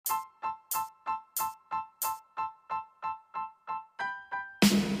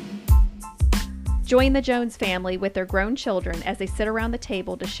Join the Jones family with their grown children as they sit around the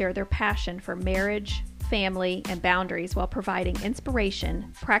table to share their passion for marriage, family, and boundaries while providing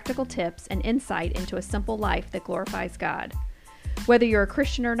inspiration, practical tips, and insight into a simple life that glorifies God. Whether you're a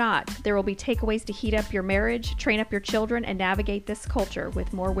Christian or not, there will be takeaways to heat up your marriage, train up your children, and navigate this culture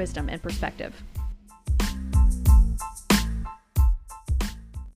with more wisdom and perspective.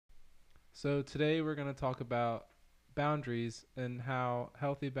 So today we're going to talk about boundaries and how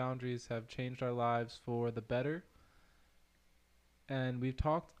healthy boundaries have changed our lives for the better. And we've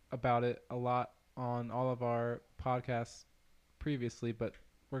talked about it a lot on all of our podcasts previously, but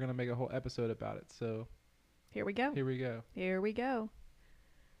we're going to make a whole episode about it. So here we go. Here we go.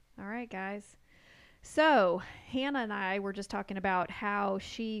 All right, guys. So Hannah and I were just talking about how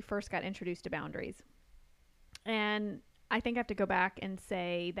she first got introduced to boundaries. And I think I have to go back and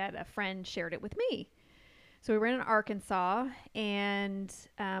say that a friend shared it with me. So we were in Arkansas, and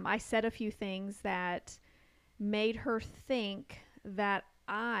I said a few things that made her think that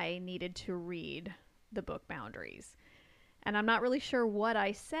I needed to read the book Boundaries. And I'm not really sure what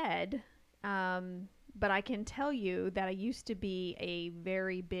I said, but I can tell you that I used to be a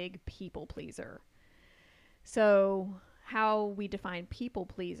very big people pleaser. So how we define people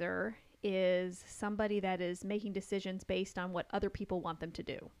pleaser is somebody that is making decisions based on what other people want them to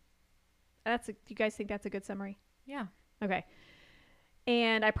do. Do you guys think that's a good summary? Yeah. Okay.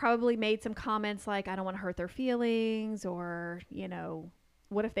 And I probably made some comments like, I don't want to hurt their feelings, or,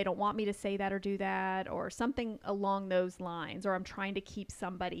 what if they don't want me to say that or do that, or something along those lines, or I'm trying to keep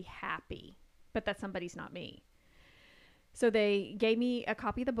somebody happy, but that somebody's not me. So they gave me a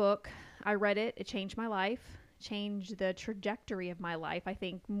copy of the book. I read it. It changed my life, changed the trajectory of my life, I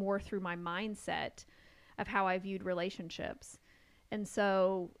think more through my mindset of how I viewed relationships. And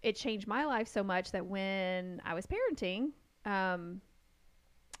so it changed my life so much that when I was parenting,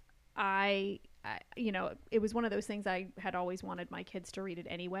 it was one of those things I had always wanted my kids to read it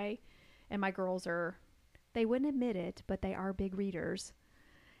anyway. And my girls they wouldn't admit it, but they are big readers.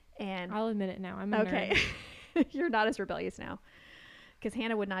 And I'll admit it now. I'm a okay. nerd. You're not as rebellious now. Because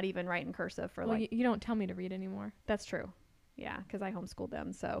Hannah would not even write in cursive for you don't tell me to read anymore. That's true. Yeah, because I homeschooled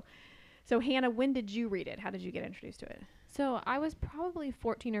them. So Hannah, when did you read it? How did you get introduced to it? So I was probably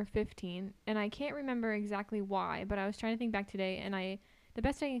 14 or 15, and I can't remember exactly why, but I was trying to think back today, and the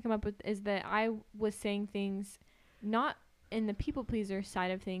best I can come up with is that I was saying things not in the people pleaser side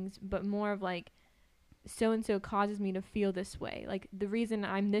of things, but more of like, so-and-so causes me to feel this way. Like, the reason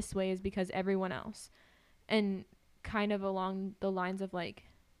I'm this way is because everyone else. And kind of along the lines of like,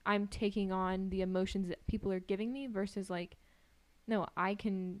 I'm taking on the emotions that people are giving me versus like, no, I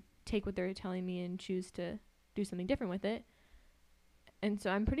can take what they're telling me and choose to do something different with it. And so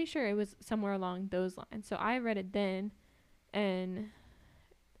I'm pretty sure it was somewhere along those lines. So I read it then, and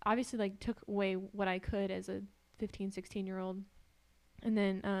obviously like took away what I could as a 15, 16-year-old. And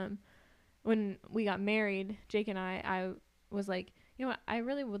then when we got married, Jake and I was like, you know what, I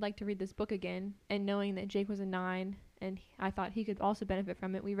really would like to read this book again. And knowing that Jake was a 9 and I thought he could also benefit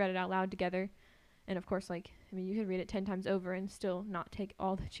from it, we read it out loud together. And of course, you could read it 10 times over and still not take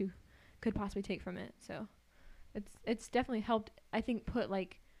all that you could possibly take from it. So it's definitely helped, I think, put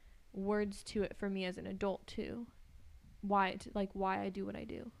like words to it for me as an adult too. Why I do what I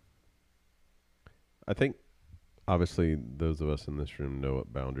do. I think obviously those of us in this room know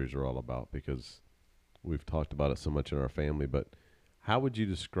what boundaries are all about because we've talked about it so much in our family. But how would you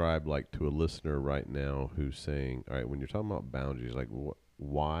describe, like, to a listener right now who's saying, all right, when you're talking about boundaries, like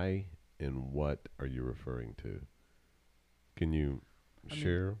why and what are you referring to? Can you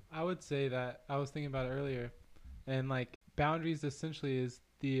share? I would say that I was thinking about it earlier, and like boundaries essentially is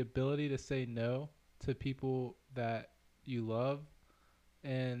the ability to say no to people that you love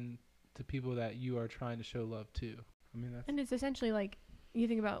and to people that you are trying to show love to. And it's essentially like, you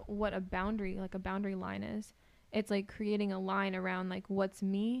think about what a boundary line is. It's like creating a line around like what's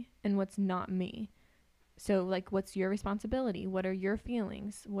me and what's not me. So like, what's your responsibility? What are your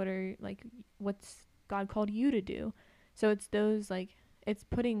feelings? What's God called you to do? So it's those like, it's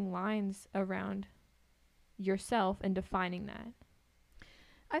putting lines around yourself and defining that.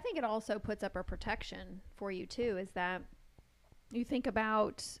 I think it also puts up a protection for you too, is that you think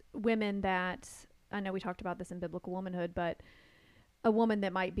about women that, I know we talked about this in Biblical Womanhood, but a woman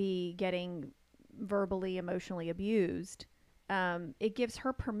that might be getting verbally, emotionally abused, it gives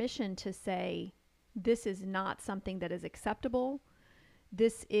her permission to say, this is not something that is acceptable.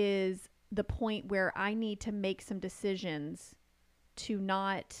 This is the point where I need to make some decisions to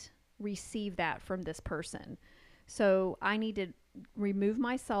not receive that from this person. So I need to remove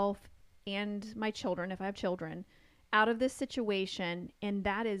myself and my children, if I have children, out of this situation, and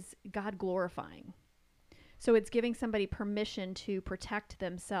that is God glorifying. So it's giving somebody permission to protect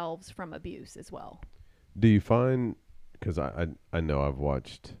themselves from abuse as well. Do you find, because I know I've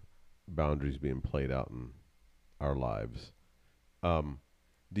watched boundaries being played out in our lives.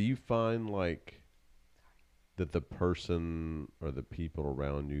 Do you find like that the person or the people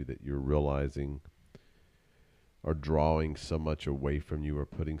around you that you're realizing are drawing so much away from you or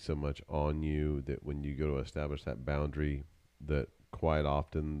putting so much on you that when you go to establish that boundary, that quite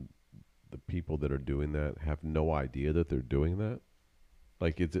often the people that are doing that have no idea that they're doing that?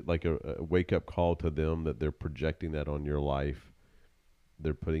 Like, is it like a wake-up call to them that they're projecting that on your life?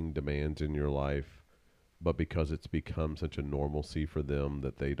 They're putting demands in your life, but because it's become such a normalcy for them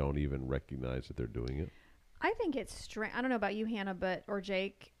that they don't even recognize that they're doing it? I think it's strength. I don't know about you, Hannah, or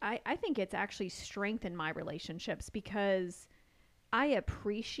Jake. I think it's actually strengthened my relationships because I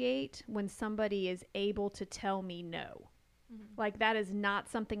appreciate when somebody is able to tell me no. Mm-hmm. Like, that is not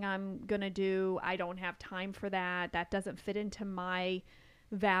something I'm going to do. I don't have time for that. That doesn't fit into my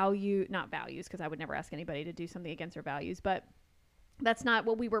not values, because I would never ask anybody to do something against their values, but that's not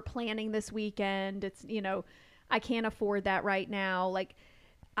what we were planning this weekend. It's, I can't afford that right now. Like,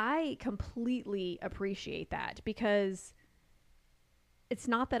 I completely appreciate that because it's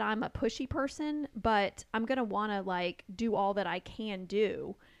not that I'm a pushy person, but I'm going to want to like do all that I can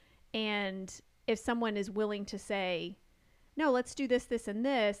do. And if someone is willing to say, no, let's do this, this, and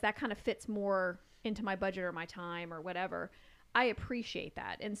this, that kind of fits more into my budget or my time or whatever. I appreciate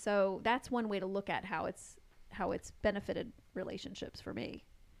that. And so that's one way to look at how it's benefited relationships for me.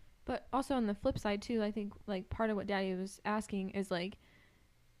 But also on the flip side too, I think like part of what Daddy was asking is like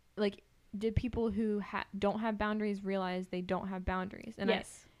did people who don't have boundaries realize they don't have boundaries? And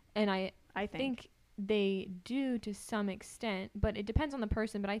yes. I think they do to some extent, but it depends on the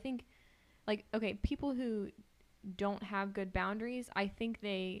person. But I think like, okay, people who don't have good boundaries, I think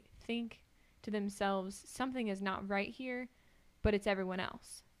they think to themselves, something is not right here, but it's everyone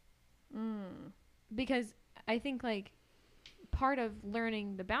else. Because I think like part of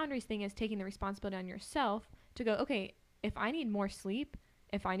learning the boundaries thing is taking the responsibility on yourself to go, okay, if I need more sleep,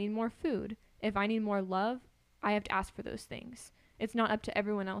 if I need more food, if I need more love, I have to ask for those things. It's not up to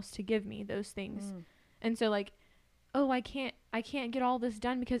everyone else to give me those things. And so like, oh, I can't get all this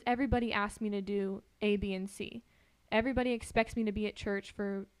done because everybody asked me to do A, B, and C. Everybody expects me to be at church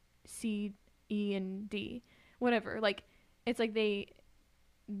for C, E, and D, whatever. Like, it's like they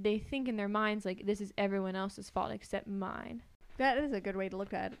think in their minds like this is everyone else's fault except mine. That is a good way to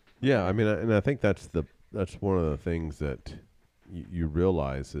look at it. Yeah, I mean, and I think that's one of the things that you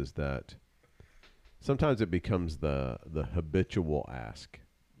realize is that sometimes it becomes the habitual ask,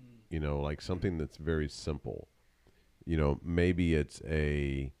 like something that's very simple. Maybe it's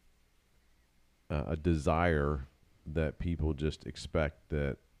a desire that people just expect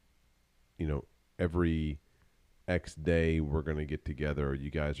that, every X day we're going to get together or you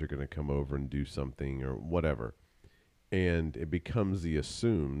guys are going to come over and do something or whatever. And it becomes the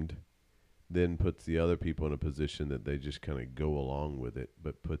assumed, then puts the other people in a position that they just kind of go along with it,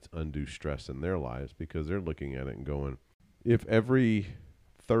 but puts undue stress in their lives because they're looking at it and going, if every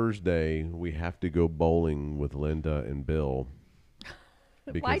Thursday we have to go bowling with Linda and Bill.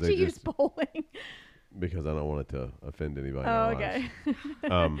 Why'd you use bowling? Because I don't want it to offend anybody. Oh, okay.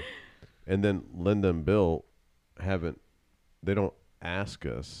 And then Linda and Bill they don't ask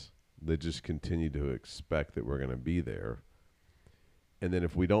us. They just continue to expect that we're going to be there. And then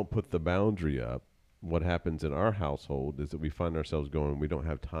if we don't put the boundary up, what happens in our household is that we find ourselves going, we don't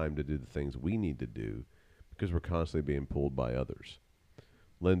have time to do the things we need to do because we're constantly being pulled by others.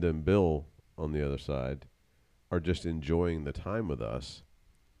 Linda and Bill, on the other side, are just enjoying the time with us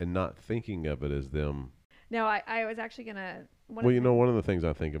and not thinking of it as them. No, I was actually going to... one of the things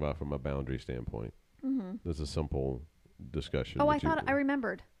I think about from a boundary standpoint, this is a simple discussion. Oh, I thought I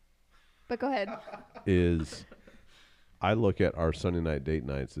remembered. But go ahead. Is I look at our Sunday night date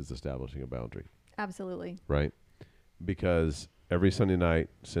nights as establishing a boundary. Absolutely. Right? Because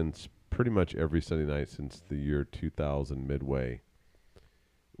pretty much every Sunday night since the year 2000 midway,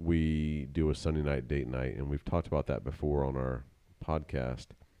 we do a Sunday night date night, and we've talked about that before on our podcast.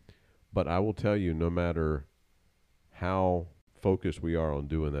 But I will tell you, no matter how focused we are on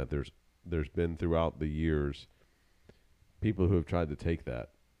doing that, there's been throughout the years people who have tried to take that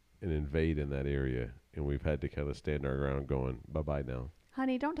and invade in that area, and we've had to kind of stand our ground going, bye-bye now.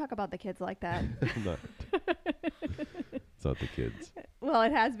 Honey, don't talk about the kids like that. It's not the kids. Well,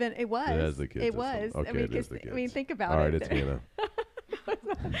 it has been. It was. It has the kids. It was. Okay, it is the kids. I mean, think about it. All right, it. it's Hannah.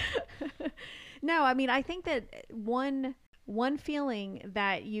 No, I mean, I think that one feeling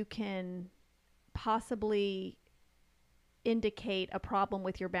that you can possibly indicate a problem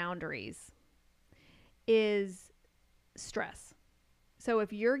with your boundaries is stress. So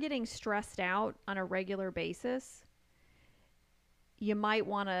if you're getting stressed out on a regular basis, you might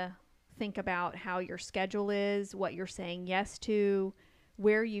want to think about how your schedule is, what you're saying yes to,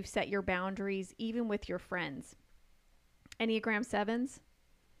 where you've set your boundaries, even with your friends. Enneagram 7s,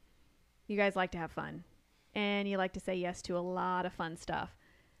 you guys like to have fun and you like to say yes to a lot of fun stuff.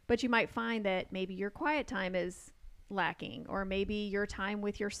 But you might find that maybe your quiet time is lacking, or maybe your time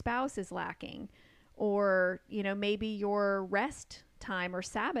with your spouse is lacking, or, you know, maybe your rest time or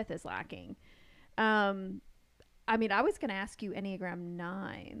Sabbath is lacking. I mean, I was going to ask you Enneagram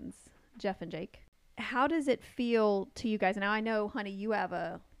 9s, Jeff and Jake. How does it feel to you guys? Now, I know, honey, you have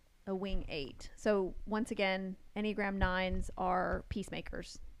a wing 8. So once again, Enneagram 9s are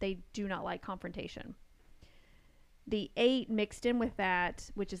peacemakers. They do not like confrontation. The 8 mixed in with that,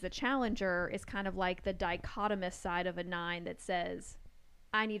 which is the challenger, is kind of like the dichotomous side of a 9 that says,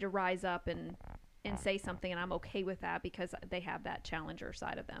 I need to rise up and say something, and I'm okay with that because they have that challenger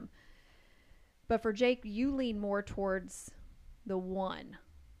side of them. But for Jake, you lean more towards the 1,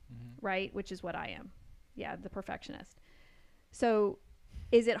 right? Which is what I am. Yeah, the perfectionist. So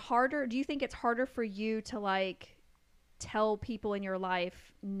is it harder? Do you think it's harder for you to like tell people in your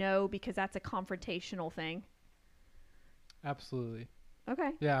life no because that's a confrontational thing? Absolutely. Okay.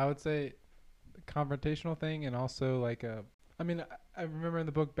 Yeah, I would say the confrontational thing, and also like I mean, I remember in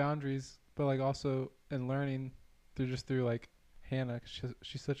the book Boundaries, but like also in learning through like Hannah,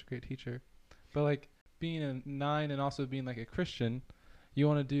 she's such a great teacher. But like being a 9 and also being like a Christian, you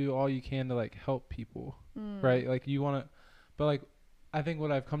want to do all you can to like help people, right? Like you want to, but like I think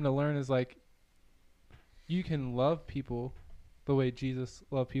what I've come to learn is like you can love people the way Jesus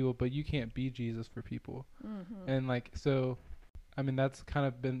loved people, but you can't be Jesus for people. And like, so, I mean, that's kind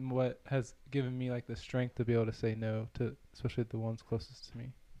of been what has given me like the strength to be able to say no to, especially the ones closest to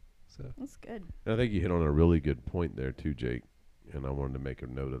me. So that's good. And I think you hit on a really good point there too, Jake. And I wanted to make a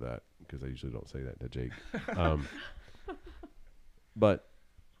note of that because I usually don't say that to Jake. But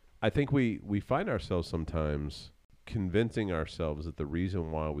I think we find ourselves sometimes convincing ourselves that the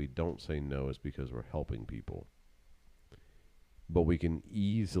reason why we don't say no is because we're helping people. But we can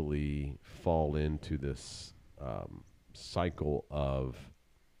easily fall into this cycle of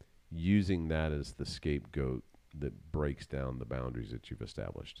using that as the scapegoat that breaks down the boundaries that you've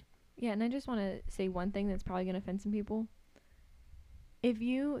established. Yeah, and I just want to say one thing that's probably going to offend some people. If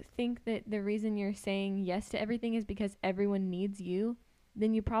you think that the reason you're saying yes to everything is because everyone needs you,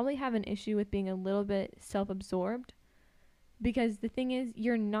 then you probably have an issue with being a little bit self-absorbed. Because the thing is,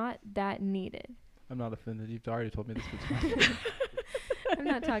 you're not that needed. I'm not offended. You've already told me this was fine. I'm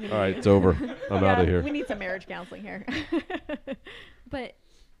not talking to you. All right, it's over. I'm out of here. We need some marriage counseling here. But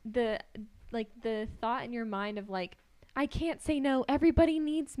the thought in your mind of like, I can't say no, everybody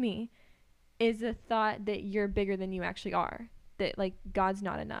needs me, is a thought that you're bigger than you actually are. That like God's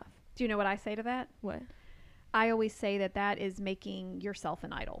not enough. Do you know what I say to that? What? I always say that is making yourself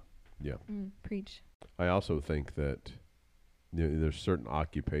an idol. Yeah. Preach. I also think that there's certain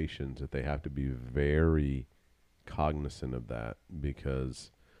occupations that they have to be very cognizant of that,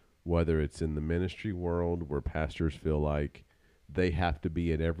 because whether it's in the ministry world where pastors feel like they have to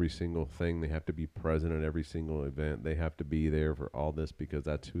be at every single thing, they have to be present at every single event, they have to be there for all this because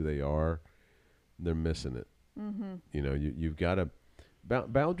that's who they are, they're missing it. You know, you've got to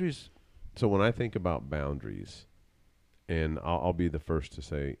boundaries. So when I think about boundaries, and I'll be the first to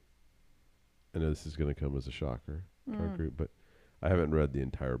say, I know this is going to come as a shocker to our group, but I haven't read the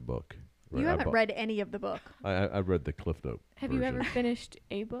entire book. Right? You haven't read any of the book. I've read the Cliff Note Have version. you ever finished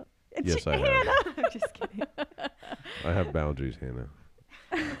a book? Yes, I have. Hannah. I'm just kidding. I have boundaries, Hannah.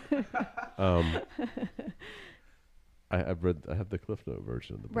 I have the Cliff Note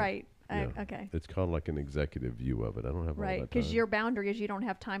version of the book. Right. Yeah. Okay. It's called like an executive view of it. I don't have all Right, that because time. your boundary is you don't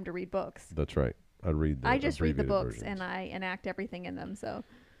have time to read books. That's right. I just read the abbreviated books versions. and I enact everything in them. So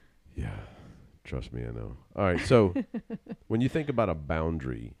Yeah, trust me, I know. All right, so when you think about a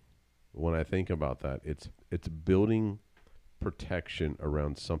boundary, when I think about that, it's building protection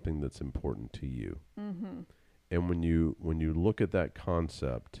around something that's important to you. And when you look at that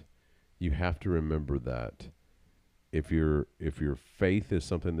concept, you have to remember that if your faith is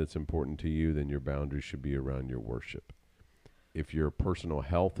something that's important to you, then your boundaries should be around your worship. If your personal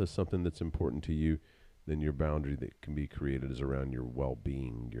health is something that's important to you, then your boundary that can be created is around your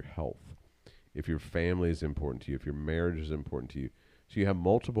well-being, your health. If your family is important to you, if your marriage is important to you. So you have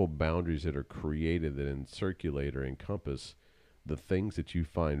multiple boundaries that are created that circulate or encompass the things that you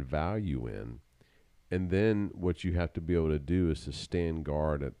find value in. And then what you have to be able to do is to stand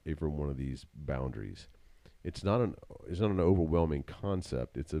guard at every one of these boundaries. it's not an overwhelming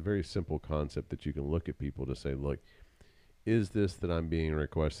concept. It's a very simple concept that you can look at people to say, look, is this that I'm being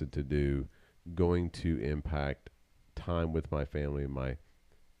requested to do going to impact time with my family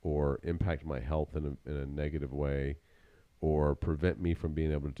or impact my health in a negative way, or prevent me from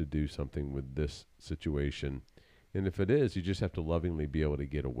being able to do something with this situation? And if it is, you just have to lovingly be able to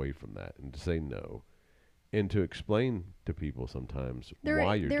get away from that and to say no, and to explain to people sometimes why you're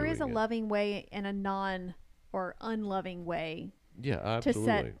doing it. There is a loving way and a non or unloving way. Yeah,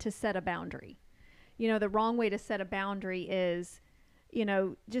 absolutely. To set a boundary. The wrong way to set a boundary is,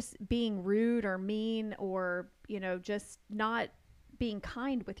 just being rude or mean, or, just not being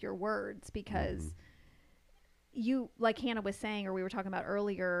kind with your words, because you, like Hannah was saying, or we were talking about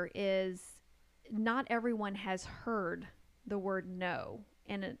earlier, is not everyone has heard the word no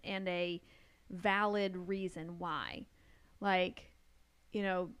and a valid reason why. Like,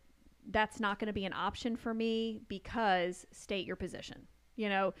 that's not going to be an option for me because state your position,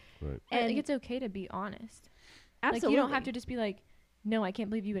 Right. And I think it's okay to be honest. Absolutely. Like, you don't have to just be like, no, I can't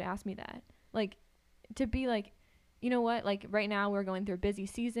believe you would ask me that. Like, to be like, you know what? Like, right now we're going through a busy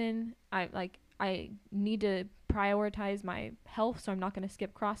season. I need to prioritize my health, so I'm not going to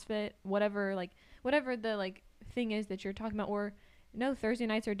skip CrossFit, whatever the thing is that you're talking about. Or no, Thursday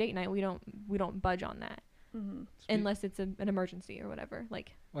nights are date night. We don't budge on that. Mm-hmm. Unless it's an emergency or whatever.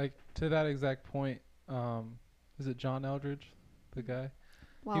 Like to that exact point, is it John Eldridge, the guy?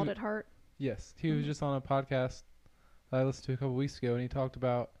 Wild at Heart? Yes. He was just on a podcast that I listened to a couple weeks ago, and he talked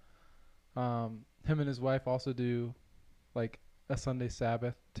about him and his wife also do like a Sunday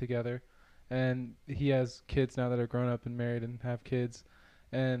Sabbath together. And he has kids now that are grown up and married and have kids.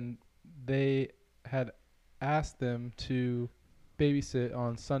 And they had asked them to babysit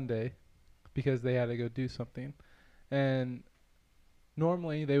on Sunday because they had to go do something. And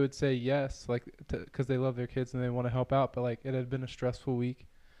normally they would say yes, like, because they love their kids and they want to help out. But like, it had been a stressful week.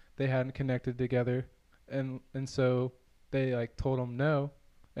 They hadn't connected together. And so they like told them no,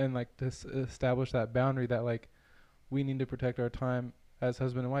 and like to establish that boundary that like we need to protect our time as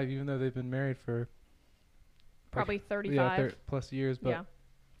husband and wife, even though they've been married for probably 35 plus years. But yeah,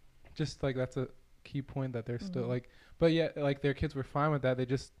 just like that's a key point, that they're still like, but yeah, like their kids were fine with that.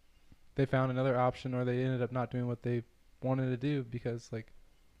 They found another option, or they ended up not doing what they wanted to do because like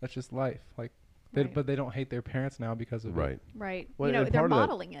that's just life. Like, but they don't hate their parents now because of it. Right. Well, they're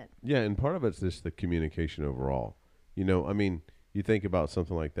modeling it. Yeah, and part of it's just the communication overall. I mean, you think about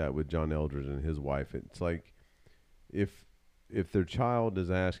something like that with John Eldridge and his wife. It's like if their child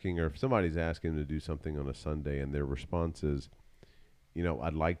is asking, or if somebody's asking them to do something on a Sunday, and their response is,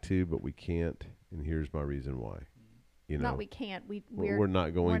 I'd like to, but we can't, and here's my reason why. Not we can't. We're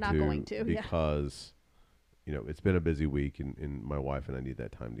not going to because, it's been a busy week, and my wife and I need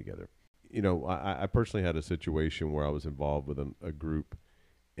that time together. I personally had a situation where I was involved with a group,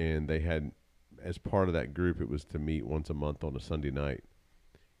 and they had, as part of that group, it was to meet once a month on a Sunday night.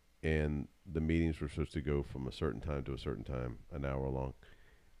 And the meetings were supposed to go from a certain time to a certain time, an hour long.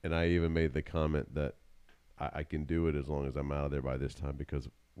 And I even made the comment that I can do it as long as I'm out of there by this time, because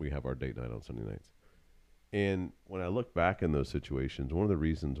we have our date night on Sunday nights. And when I look back in those situations, one of the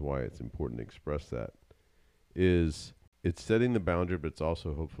reasons why it's important to express that is it's setting the boundary, but it's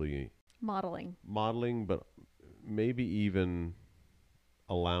also hopefully modeling, but maybe even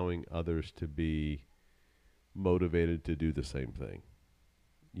allowing others to be motivated to do the same thing.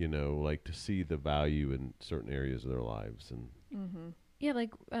 Like to see the value in certain areas of their lives. And yeah,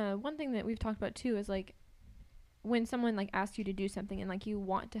 like one thing that we've talked about too is like when someone like asks you to do something and like you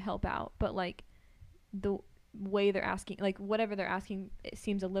want to help out, but like the way they're asking, like whatever they're asking, it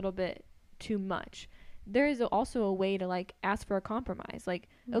seems a little bit too much. There is also a way to like ask for a compromise. Like,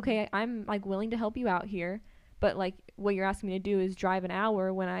 okay, I'm like willing to help you out here, but like what you're asking me to do is drive an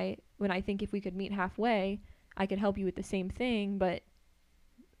hour when I think if we could meet halfway, I could help you with the same thing, but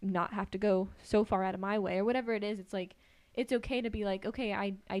not have to go so far out of my way, or whatever it is. It's like, it's okay to be like, okay,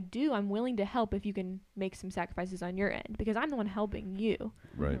 I'm willing to help if you can make some sacrifices on your end, because I'm the one helping you.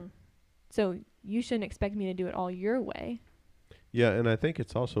 Right. So you shouldn't expect me to do it all your way. Yeah, and I think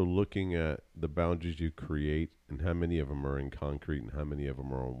it's also looking at the boundaries you create and how many of them are in concrete and how many of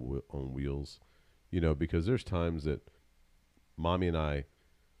them are on wheels. Because there's times that Mommy and I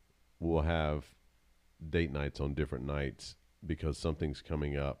will have date nights on different nights because something's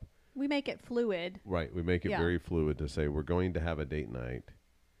coming up. We make it fluid. Right. We make it very fluid to say we're going to have a date night.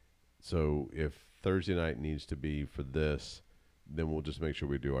 So if Thursday night needs to be for this, then we'll just make sure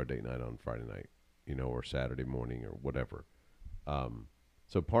we do our date night on Friday night, or Saturday morning or whatever.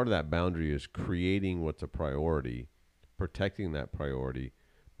 So part of that boundary is creating what's a priority, protecting that priority,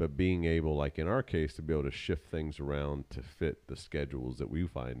 but being able, like in our case, to be able to shift things around to fit the schedules that we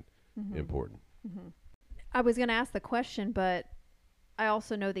find important. I was going to ask the question, but I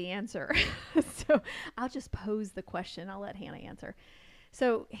also know the answer. So I'll just pose the question. I'll let Hannah answer.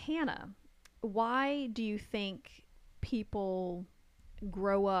 So Hannah, why do you think people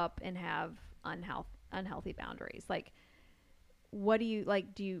grow up and have unhealthy boundaries? Like, what do you like?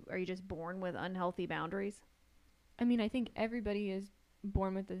 Are you just born with unhealthy boundaries? I mean, I think everybody is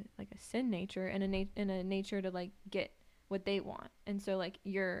born with a sin nature and a nature to like get what they want. And so like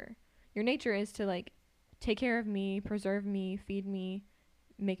your nature is to like take care of me, preserve me, feed me,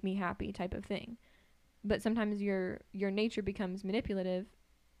 make me happy type of thing. But sometimes your nature becomes manipulative.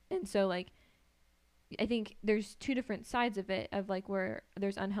 And so like I think there's two different sides of it, of like where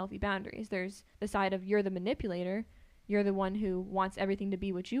there's unhealthy boundaries. There's the side of you're the manipulator. You're the one who wants everything to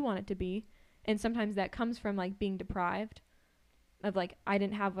be what you want it to be. And sometimes that comes from like being deprived of like, I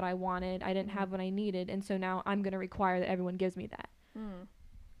didn't have what I wanted. I didn't have what I needed. And so now I'm going to require that everyone gives me that.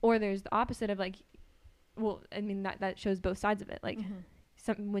 Or there's the opposite of like, well, I mean, that shows both sides of it. Like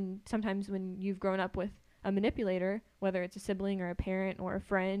sometimes when you've grown up with a manipulator, whether it's a sibling or a parent or a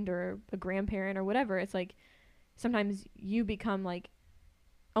friend or a grandparent or whatever, it's like sometimes you become like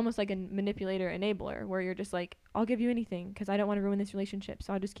almost like a manipulator enabler, where you're just like, I'll give you anything because I don't want to ruin this relationship,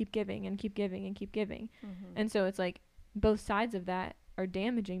 so I'll just keep giving and keep giving and keep giving. And so it's like both sides of that are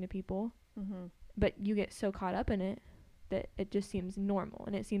damaging to people, but you get so caught up in it that it just seems normal,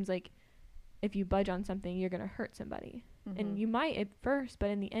 and it seems like if you budge on something, you're going to hurt somebody. And you might at first,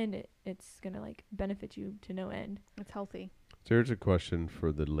 but in the end, it's going to like benefit you to no end. It's healthy. So here's a question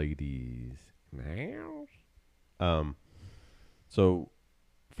for the ladies. So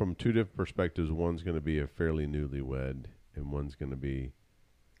from two different perspectives, one's going to be a fairly newlywed, and one's going to be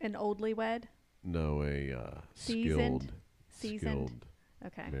an oldly wed. No, a skilled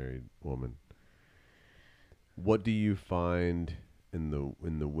okay, married woman. What do you find in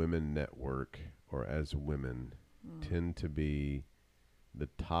the women network, or as women, tend to be the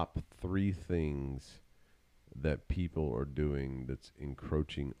top 3 things that people are doing that's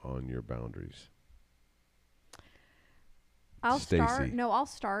encroaching on your boundaries? I'll Stacey. start. No, I'll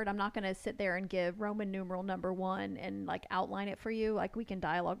start. I'm not going to sit there and give Roman numeral number 1 and like outline it for you. Like we can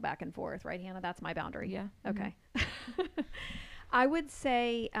dialogue back and forth, right, Hannah? That's my boundary. Yeah. Okay. I would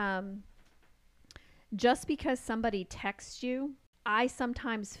say just because somebody texts you, I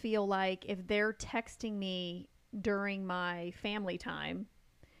sometimes feel like if they're texting me during my family time,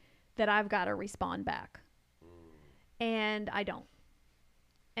 that I've got to respond back. And I don't.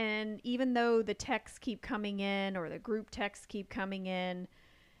 And even though the texts keep coming in or the group texts keep coming in,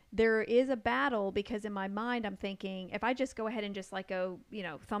 there is a battle, because in my mind I'm thinking, if I just go ahead and just like go,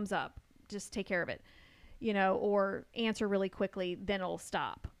 thumbs up, just take care of it, or answer really quickly, then it'll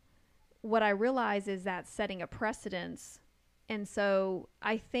stop. What I realize is that setting a precedence. And so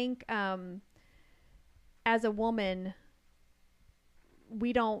I think as a woman,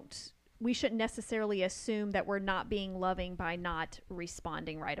 we shouldn't necessarily assume that we're not being loving by not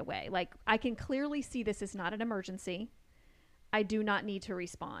responding right away. Like, I can clearly see this is not an emergency. I do not need to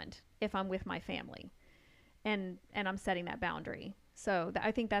respond if I'm with my family, and I'm setting that boundary. So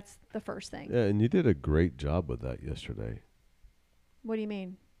I think that's the first thing. Yeah, and you did a great job with that yesterday. What do you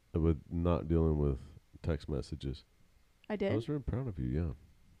mean? With not dealing with text messages. I did? I was really proud of you, yeah.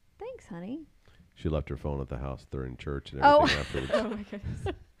 Thanks, honey. She left her phone at the house during church and everything afterwards. Oh my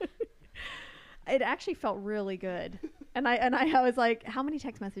goodness. It actually felt really good. And I was like, how many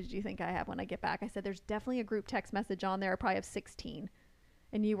text messages do you think I have when I get back? I said, there's definitely a group text message on there. I probably have 16.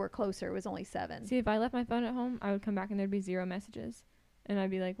 And you were closer. It was only 7. See, if I left my phone at home, I would come back and there'd be 0 messages. And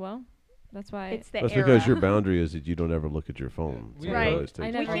I'd be like, well, that's why. That's because your boundary is that you don't ever look at your phone. So right. I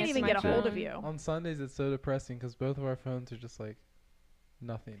We can't even get a hold of you. On Sundays, it's so depressing because both of our phones are just like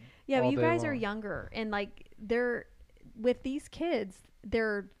nothing. Yeah, but you guys are younger. And like, with these kids,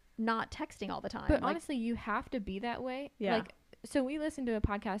 they're not texting all the time. But honestly, you have to be that way. Yeah. Like, so we listened to a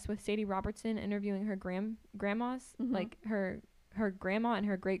podcast with Sadie Robertson interviewing her grandmas, like her grandma and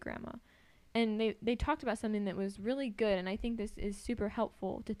her great grandma. And they talked about something that was really good. And I think this is super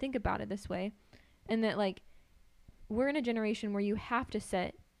helpful to think about it this way. And that like, we're in a generation where you have to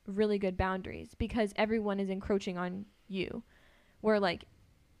set really good boundaries because everyone is encroaching on you. Where like,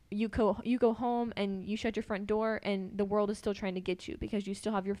 you go home and you shut your front door and the world is still trying to get you because you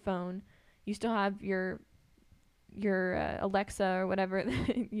still have your phone, you still have your Alexa or whatever.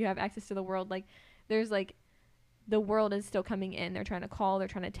 You have access to the world. Like, there's like, the world is still coming in. They're trying to call, they're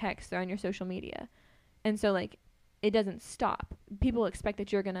trying to text, they're on your social media. And so like, it doesn't stop. People expect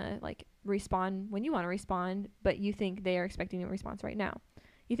that you're gonna like respond when you want to respond, but you think they are expecting a response right now.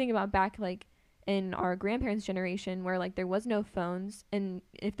 you think about back like in our grandparents' generation where like there was no phones, and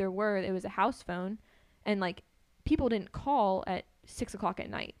if there were, it was a house phone, and like people didn't call at 6 o'clock at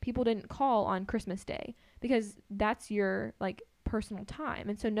night. People didn't call on Christmas Day because that's your like personal time.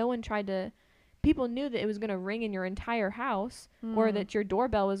 And so no one tried to, people knew that it was going to ring in your entire house or that your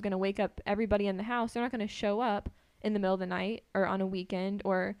doorbell was going to wake up everybody in the house. They're not going to show up in the middle of the night or on a weekend,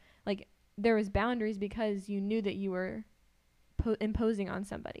 or like there was boundaries because you knew that you were imposing on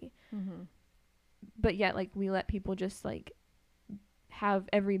somebody. But yet like we let people just like have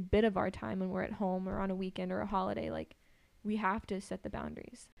every bit of our time when we're at home or on a weekend or a holiday. Like we have to set the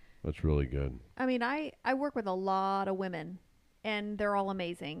boundaries. That's really good. I mean, I work with a lot of women, and they're all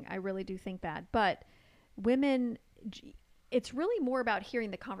amazing. I really do think that. But women, it's really more about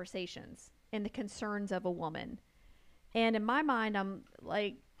hearing the conversations and the concerns of a woman. And in my mind, I'm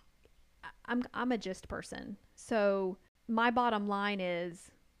a gist person. So my bottom line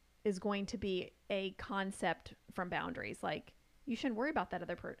is going to be a concept from boundaries. Like, you shouldn't worry about that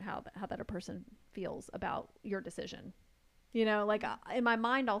how that other person feels about your decision. You know, like in my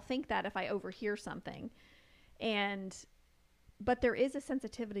mind, I'll think that if I overhear something. But there is a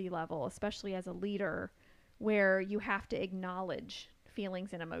sensitivity level, especially as a leader, where you have to acknowledge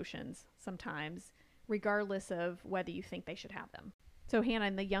feelings and emotions sometimes, regardless of whether you think they should have them. So Hannah,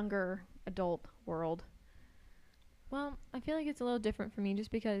 in the younger adult world. Well, I feel like it's a little different for me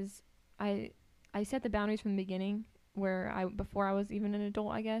just because I set the boundaries from the beginning before I was even an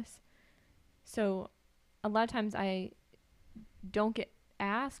adult, I guess. So a lot of times I don't get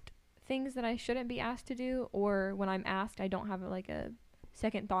asked things that I shouldn't be asked to do, or when I'm asked, I don't have like a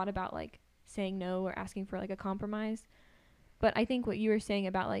second thought about like saying no or asking for like a compromise. But I think what you were saying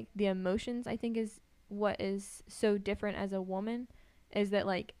about like the emotions, I think is what is so different as a woman, is that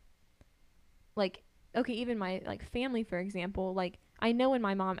like okay, even my like family, for example, like I know when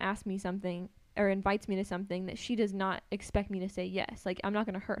my mom asks me something or invites me to something that she does not expect me to say yes. Like I'm not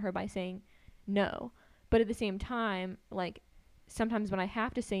going to hurt her by saying no. But at the same time, like sometimes when I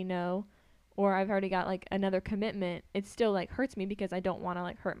have to say no, or I've already got like another commitment, it still like hurts me because I don't want to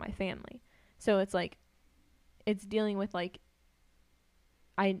like hurt my family. So it's like, it's dealing with like,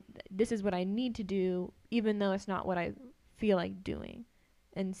 this is what I need to do, even though it's not what I feel like doing,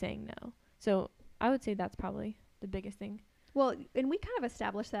 and saying no. So I would say that's probably the biggest thing. Well, and we kind of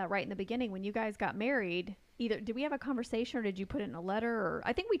established that right in the beginning when you guys got married. Either did we have a conversation or did you put it in a letter? Or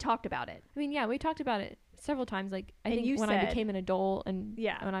I think we talked about it. I mean, yeah, we talked about it several times. Like I think when I became an adult and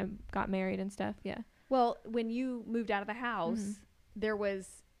when I got married and stuff. Yeah. Well, when you moved out of the house, there was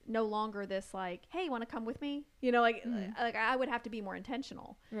no longer this like, hey, you want to come with me? You know, like I would have to be more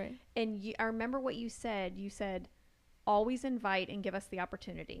intentional. Right. And I remember what you said. You said, always invite and give us the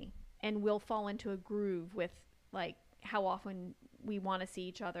opportunity, and we'll fall into a groove with like how often we want to see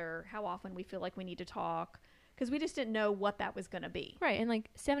each other, how often we feel like we need to talk, because we just didn't know what that was going to be. Right. And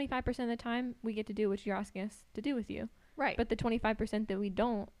like 75% of the time we get to do what you're asking us to do with you. Right. But the 25% that we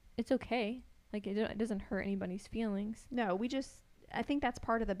don't, it's okay. Like it doesn't hurt anybody's feelings. No, I think that's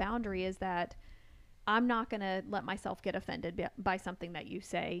part of the boundary, is that I'm not going to let myself get offended by something that you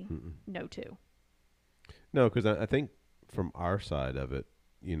say no to. No, because I think from our side of it,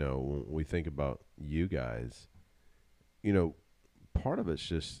 you know, when we think about you guys, you know, part of it's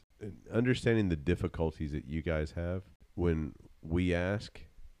just understanding the difficulties that you guys have when we ask,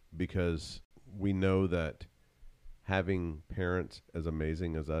 because we know that having parents as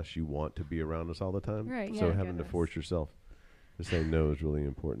amazing as us, you want to be around us all the time. Right. So having to force yourself to say no is really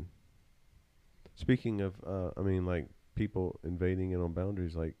important. Speaking of, I mean, like people invading in on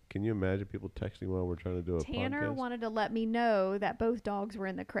boundaries, like, can you imagine people texting while we're trying to do a podcast? Tanner wanted to let me know that both dogs were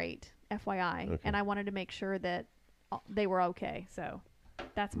in the crate, FYI, Okay. and I wanted to make sure that they were okay. So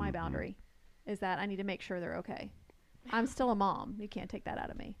that's my boundary, is that I need to make sure they're okay. I'm still a mom. You can't take that out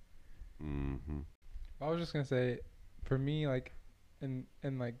of me. I was just gonna say, for me, like, in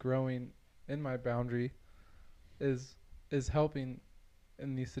like growing in my boundary, is helping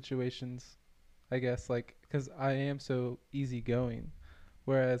in these situations, I guess, like, because I am so easygoing,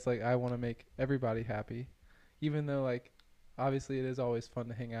 whereas like I want to make everybody happy, even though like obviously it is always fun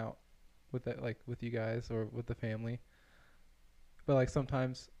to hang out with that, like with you guys or with the family, but like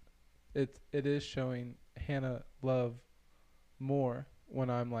sometimes it is showing Hannah love more when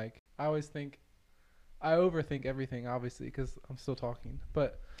I'm like, I overthink everything, obviously, because I'm still talking,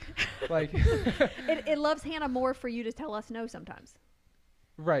 but like it loves Hannah more for you to tell us no sometimes.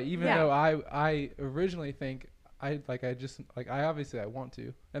 Right, even though I originally think I obviously I want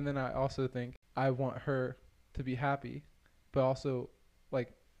to, and then I also think I want her to be happy, but also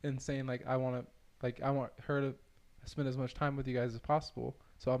like in saying like I want her to spend as much time with you guys as possible.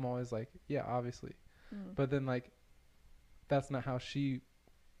 So I'm always like, yeah, obviously. But then like, that's not how she,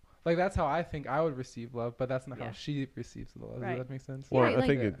 like, that's how I think I would receive love, but that's not how she receives the love. Right. Does that make sense? Well, I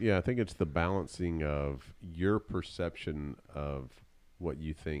think it's the balancing of your perception of what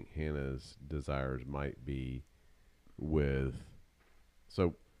you think Hannah's desires might be with.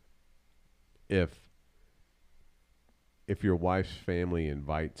 So if your wife's family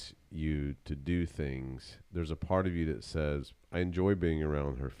invites you to do things, there's a part of you that says, I enjoy being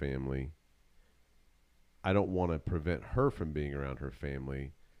around her family. I don't want to prevent her from being around her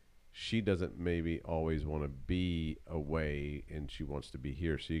family. She doesn't maybe always want to be away, and she wants to be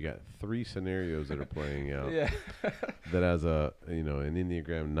here. So you got 3 scenarios that are playing out. Yeah. That as an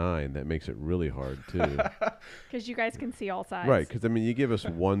Enneagram 9, that makes it really hard too. Because you guys can see all sides. Right. Because you give us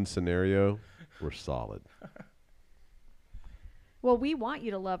one scenario, we're solid. Well, we want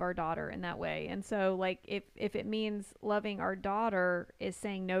you to love our daughter in that way. And so, like, if it means loving our daughter is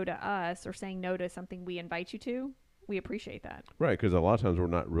saying no to us or saying no to something we invite you to, we appreciate that. Right, because a lot of times we're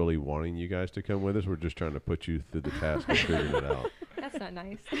not really wanting you guys to come with us. We're just trying to put you through the task of figuring it out. That's not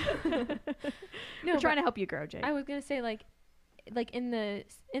nice. No, we're trying to help you grow, Jake. I was going to say, like in the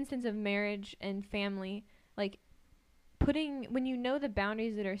instance of marriage and family, like, when you know the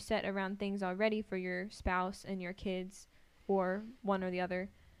boundaries that are set around things already for your spouse and your kids, or one or the other,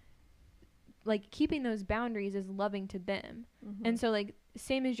 like, keeping those boundaries is loving to them. And so, like,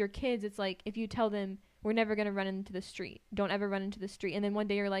 same as your kids, it's like if you tell them, we're never going to run into the street, don't ever run into the street, and then one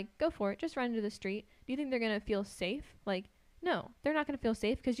day you're like, go for it, just run into the street, do you think they're going to feel safe? Like, no, they're not going to feel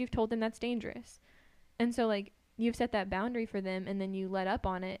safe because you've told them that's dangerous. And so, like, you've set that boundary for them, and then you let up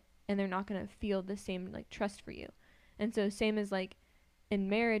on it, and they're not going to feel the same, like, trust for you. And so same as, like, in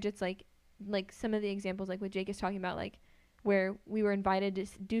marriage, it's like some of the examples, like what Jake is talking about, like, where we were invited to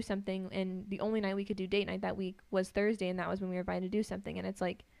do something, and the only night we could do date night that week was Thursday, and that was when we were invited to do something. And it's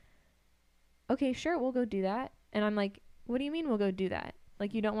like, okay, sure, we'll go do that. And I'm like, what do you mean we'll go do that?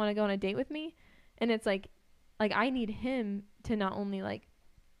 Like, you don't want to go on a date with me? And it's like I need him to not only, like,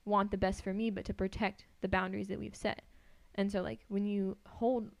 want the best for me, but to protect the boundaries that we've set. And so, like, when you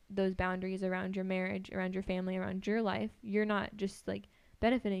hold those boundaries around your marriage, around your family, around your life, you're not just, like,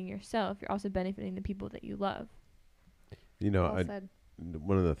 benefiting yourself, you're also benefiting the people that you love. Well said.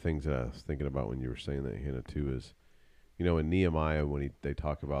 One of the things that I was thinking about when you were saying that, Hannah, too, is, in Nehemiah, when they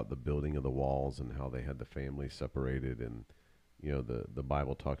talk about the building of the walls and how they had the family separated, and, the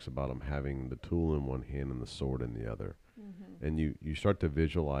Bible talks about them having the tool in one hand and the sword in the other. And you start to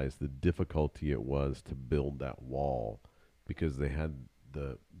visualize the difficulty it was to build that wall because they had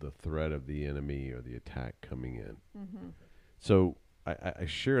the threat of the enemy or the attack coming in. So I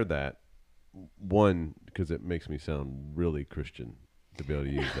share that, one, because it makes me sound really Christian to be able to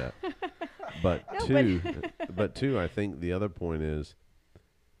use that. But two, I think the other point is,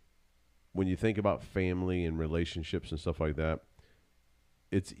 when you think about family and relationships and stuff like that,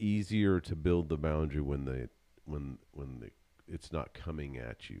 it's easier to build the boundary when it's not coming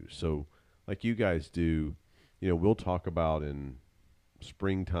at you. So, like you guys do, we'll talk about in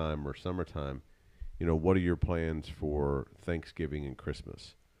springtime or summertime, what are your plans for Thanksgiving and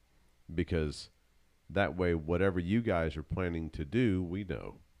Christmas? Because that way, whatever you guys are planning to do, we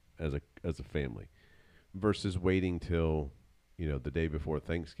know as a family, versus waiting till, the day before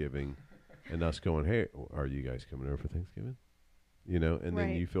Thanksgiving and us going, hey, are you guys coming over for Thanksgiving? And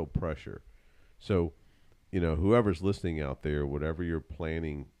then you feel pressure. So, whoever's listening out there, whatever you're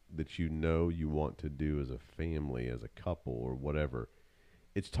planning that you want to do as a family, as a couple or whatever,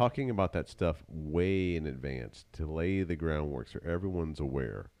 it's talking about that stuff way in advance to lay the groundwork so everyone's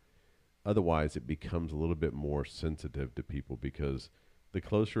aware. Otherwise, it becomes a little bit more sensitive to people, because the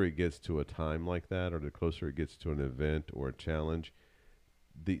closer it gets to a time like that, or the closer it gets to an event or a challenge,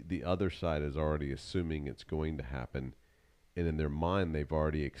 the other side is already assuming it's going to happen. And in their mind, they've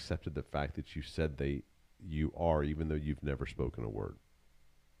already accepted the fact that you said you are, even though you've never spoken a word.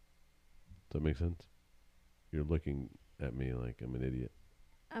 Does that make sense? You're looking at me like I'm an idiot.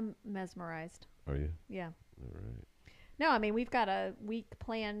 I'm mesmerized. Are you? Yeah. All right. No, I mean, we've got a week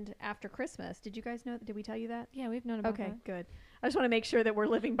planned after Christmas. Did you guys know? Did we tell you that? Yeah, we've known about that. Okay, good. I just want to make sure that we're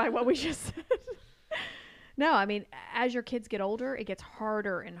living by what we just said. No, I mean, as your kids get older, it gets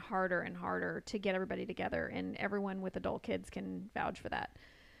harder and harder and harder to get everybody together, and everyone with adult kids can vouch for that.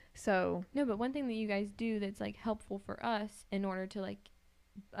 So no, but one thing that you guys do that's, like, helpful for us in order to, like,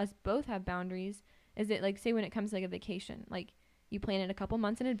 us both have boundaries is that, like, say when it comes to, like, a vacation, like, you plan it a couple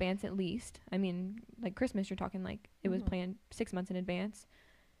months in advance at least. I mean, like Christmas, you're talking like it was planned 6 months in advance.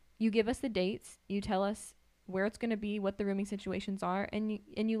 You give us the dates. You tell us where it's going to be, what the rooming situations are, and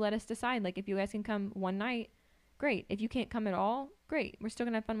you let us decide. Like, if you guys can come one night, great. If you can't come at all, great. We're still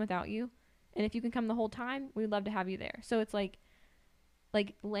going to have fun without you. And if you can come the whole time, we'd love to have you there. So it's like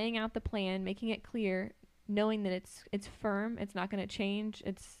laying out the plan, making it clear, knowing that it's firm, it's not going to change.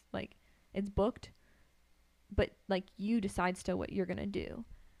 It's like, it's booked, but like you decide still what you're going to do.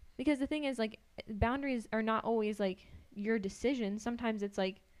 Because the thing is, like, boundaries are not always like your decision. Sometimes it's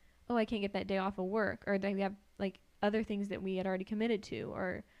like, oh, I can't get that day off of work, or we have like other things that we had already committed to,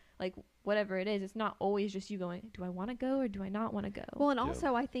 or like whatever it is. It's not always just you going, do I want to go or do I not want to go? Well, and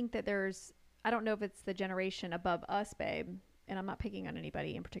also I think that I don't know if it's the generation above us, babe, and I'm not picking on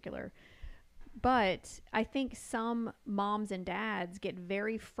anybody in particular, but I think some moms and dads get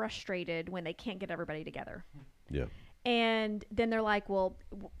very frustrated when they can't get everybody together. Yeah. And then they're like, well,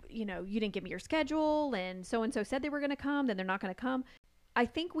 you didn't give me your schedule, and so said they were going to come, then they're not going to come. I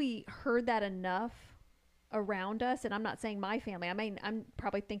think we heard that enough around us, and I'm not saying my family. I mean, I'm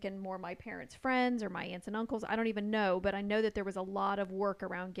probably thinking more my parents' friends or my aunts and uncles. I don't even know, but I know that there was a lot of work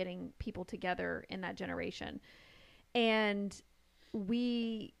around getting people together in that generation. And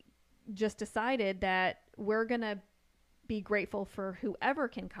we just decided that we're going to be grateful for whoever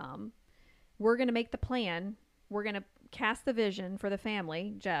can come. We're going to make the plan. We're going to cast the vision for the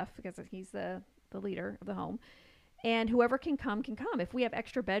family, Jeff, because he's the leader of the home. And whoever can come can come. If we have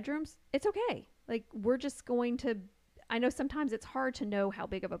extra bedrooms, it's okay. Like, we're just going to, I know sometimes it's hard to know how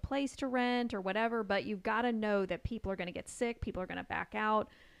big of a place to rent or whatever, but you've got to know that people are going to get sick. People are going to back out.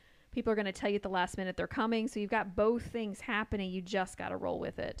 People are going to tell you at the last minute they're coming. So you've got both things happening. You just got to roll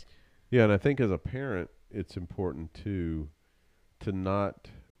with it. Yeah, and I think as a parent, it's important to not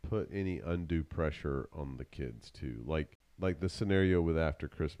put any undue pressure on the kids too. Like the scenario with after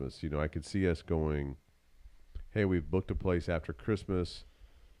Christmas, I could see us going, hey, we've booked a place after Christmas.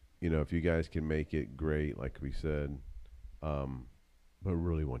 If you guys can make it, great, like we said. But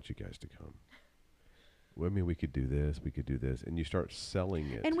really want you guys to come. Well, I mean, we could do this, and you start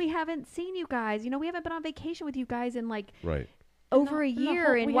selling it. And we haven't seen you guys. We haven't been on vacation with you guys in right. over a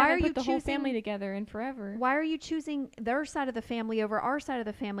year. And why are you put the whole family together in forever? Why are you choosing their side of the family over our side of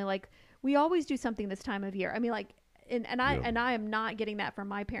the family? Like, we always do something this time of year. I mean, like, and I am not getting that from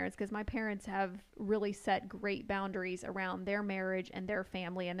my parents, because my parents have really set great boundaries around their marriage and their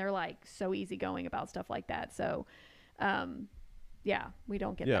family, and they're like so easygoing about stuff like that. So, yeah, we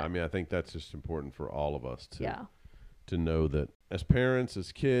don't get that. Yeah, I mean, I think that's just important for all of us to know that as parents,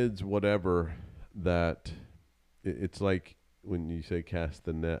 as kids, whatever, that it's like when you say cast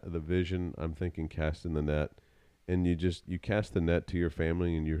the net, the vision, I'm thinking casting the net, and you cast the net to your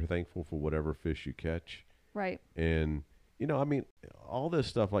family, and you're thankful for whatever fish you catch. Right. And, I mean, all this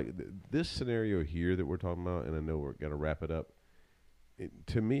stuff, like this scenario here that we're talking about, and I know we're going to wrap it up,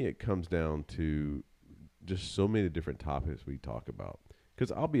 to me, it comes down to just so many different topics we talk about.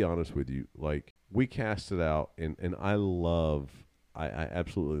 Because I'll be honest with you, like, we cast it out, and I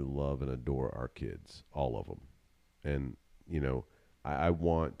absolutely love and adore our kids, all of them. And, I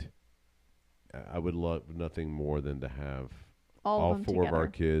would love nothing more than to have all four of our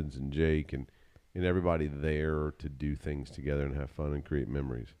kids and Jake and everybody there to do things together and have fun and create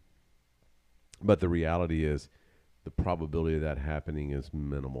memories. But the reality is the probability of that happening is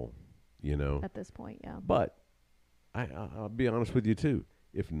minimal, At this point, yeah. But I'll be honest with you, too.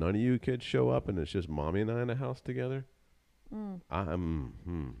 If none of you kids show up and it's just Mommy and I in the house together, I'm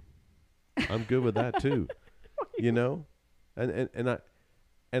good with that, too.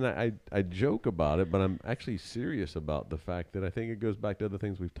 And I joke about it, but I'm actually serious about the fact that I think it goes back to other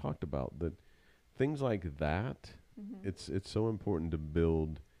things we've talked about, that things like that, it's so important to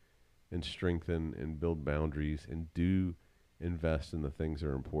build and strengthen and build boundaries and do invest in the things that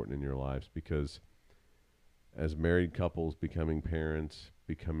are important in your lives, because as married couples becoming parents,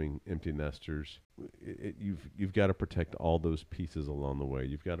 becoming empty nesters, you've got to protect all those pieces along the way.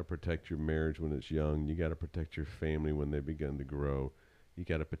 You've got to protect your marriage when it's young. You got to protect your family when they begin to grow. You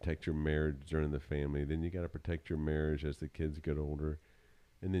got to protect your marriage during the family. Then you got to protect your marriage as the kids get older.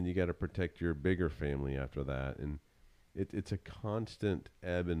 And then you got to protect your bigger family after that. And it's a constant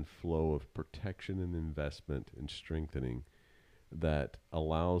ebb and flow of protection and investment and strengthening that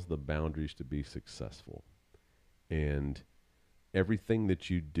allows the boundaries to be successful. And everything that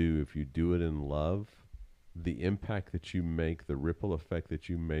you do, if you do it in love, the impact that you make, the ripple effect that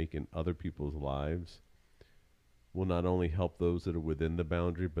you make in other people's lives will not only help those that are within the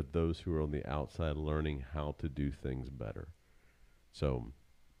boundary, but those who are on the outside learning how to do things better. So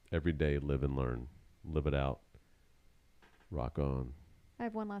every day, live and learn. Live it out. Rock on. I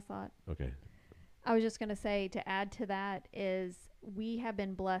have one last thought. Okay. I was just going to say, to add to that, is we have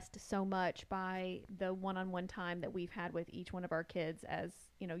been blessed so much by the one-on-one time that we've had with each one of our kids, as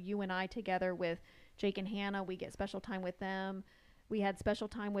you and I together with Jake and Hannah, we get special time with them. We had special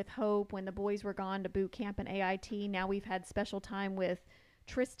time with Hope when the boys were gone to boot camp and AIT. Now we've had special time with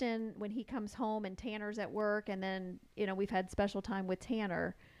Tristan when he comes home and Tanner's at work. And then, we've had special time with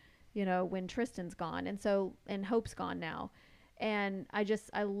Tanner, when Tristan's gone. And Hope's gone now. And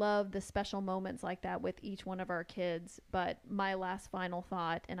I love the special moments like that with each one of our kids. But my last final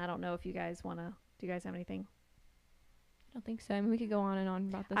thought, and I don't know if you guys do you guys have anything? I don't think so. I mean, we could go on and on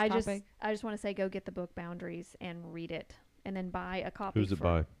about this topic. I just want to say, go get the book Boundaries and read it. And then buy a copy. Who's it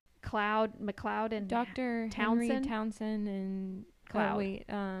by? McLeod and Dr. Townsend. Henry Townsend and Cloud.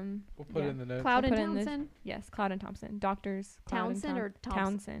 We'll put it in the notes. Cloud and Townsend? Yes, Cloud and Thompson. Doctors. Townsend or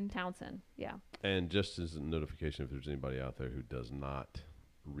Townsend? Townsend, yeah. And just as a notification, if there's anybody out there who does not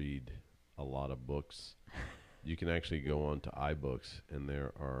read a lot of books, you can actually go on to iBooks, and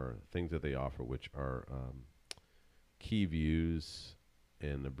there are things that they offer, which are key views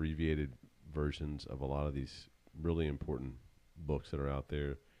and abbreviated versions of a lot of these really important books that are out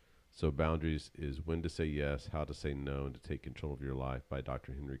there. So Boundaries is When to Say Yes, How to Say No, and to Take Control of Your Life by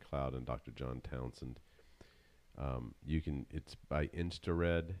Dr. Henry Cloud and Dr. John Townsend. It's by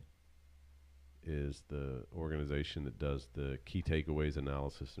InstaRead, is the organization that does the key takeaways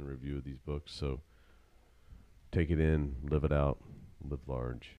analysis and review of these books. So take it in, live it out, live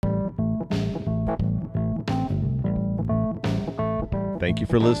large. Thank you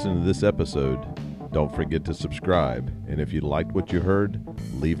for listening to this episode. Don't forget to subscribe, and if you liked what you heard,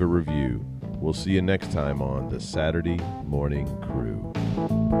 leave a review. We'll see you next time on the Saturday Morning Crew.